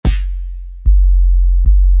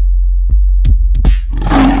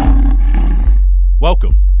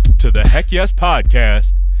Welcome to the Heck Yes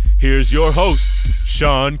Podcast. Here's your host,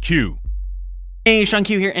 Sean Q. Hey, Sean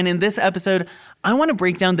Q here, and in this episode, I want to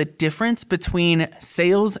break down the difference between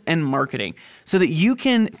sales and marketing so that you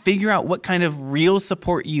can figure out what kind of real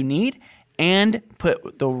support you need and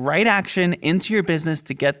put the right action into your business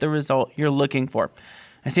to get the result you're looking for.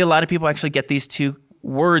 I see a lot of people actually get these two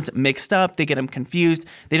words mixed up. They get them confused.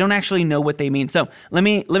 They don't actually know what they mean. So let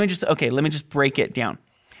me just break it down.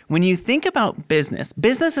 When you think about business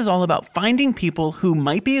is all about finding people who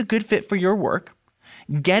might be a good fit for your work,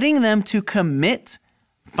 getting them to commit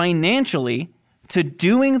financially to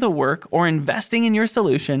doing the work or investing in your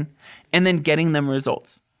solution, and then getting them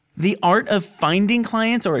results. The art of finding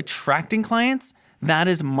clients or attracting clients, that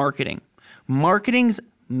is marketing. Marketing's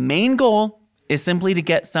main goal is simply to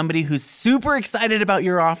get somebody who's super excited about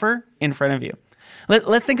your offer in front of you.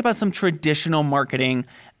 Let's think about some traditional marketing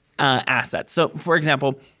assets. So, for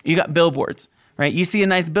example, you got billboards, right? You see a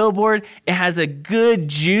nice billboard, it has a good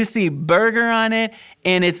juicy burger on it,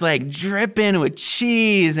 and it's like dripping with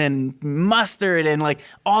cheese and mustard and like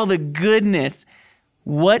all the goodness.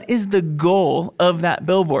 What is the goal of that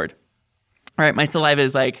billboard? All right, my saliva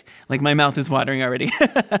is like my mouth is watering already.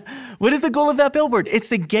 What is the goal of that billboard? It's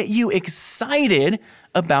to get you excited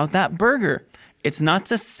about that burger. It's not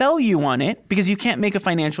to sell you on it because you can't make a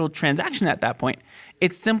financial transaction at that point.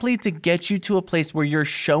 It's simply to get you to a place where you're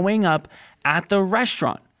showing up at the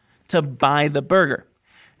restaurant to buy the burger.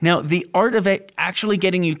 Now, the art of it actually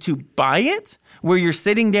getting you to buy it, where you're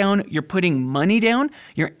sitting down, you're putting money down,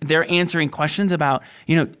 they're answering questions about,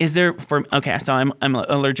 so I'm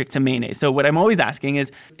allergic to mayonnaise. So what I'm always asking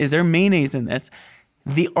is there mayonnaise in this?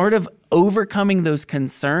 The art of overcoming those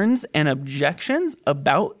concerns and objections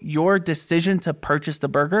about your decision to purchase the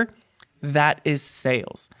burger, that is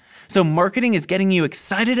sales. So marketing is getting you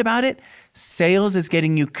excited about it. Sales is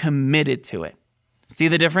getting you committed to it. See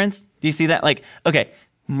the difference? Do you see that?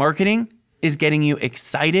 Marketing is getting you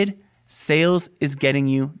excited. Sales is getting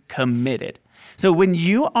you committed. So when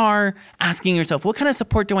you are asking yourself, what kind of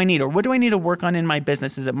support do I need? Or what do I need to work on in my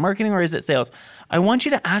business? Is it marketing or is it sales? I want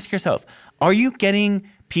you to ask yourself, are you getting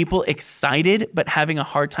people excited but having a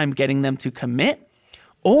hard time getting them to commit?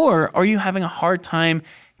 Or are you having a hard time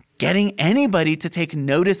getting anybody to take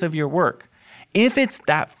notice of your work? If it's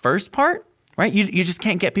that first part, right, you just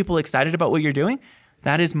can't get people excited about what you're doing,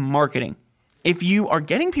 that is marketing. If you are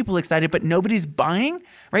getting people excited but nobody's buying,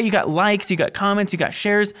 right, you got likes, you got comments, you got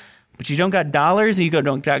shares, but you don't got dollars, you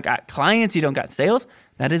don't got clients, you don't got sales,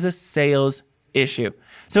 that is a sales issue.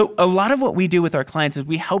 So a lot of what we do with our clients is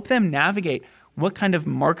we help them navigate what kind of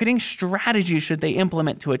marketing strategy should they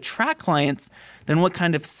implement to attract clients, then what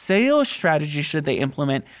kind of sales strategy should they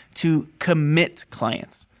implement to commit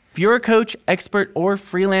clients. If you're a coach, expert, or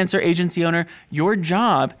freelancer agency owner, your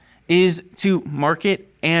job is to market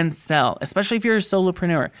and sell, especially if you're a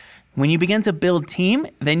solopreneur. When you begin to build team,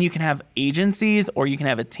 then you can have agencies or you can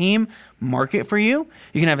have a team market for you.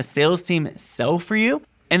 You can have a sales team sell for you.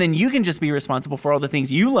 And then you can just be responsible for all the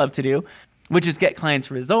things you love to do, which is get clients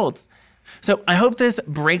results. So I hope this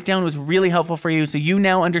breakdown was really helpful for you. So you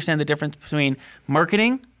now understand the difference between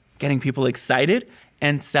marketing, getting people excited,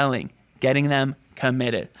 and selling, getting them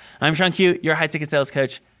committed. I'm Sean Q, your high ticket sales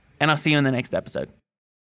coach, and I'll see you in the next episode.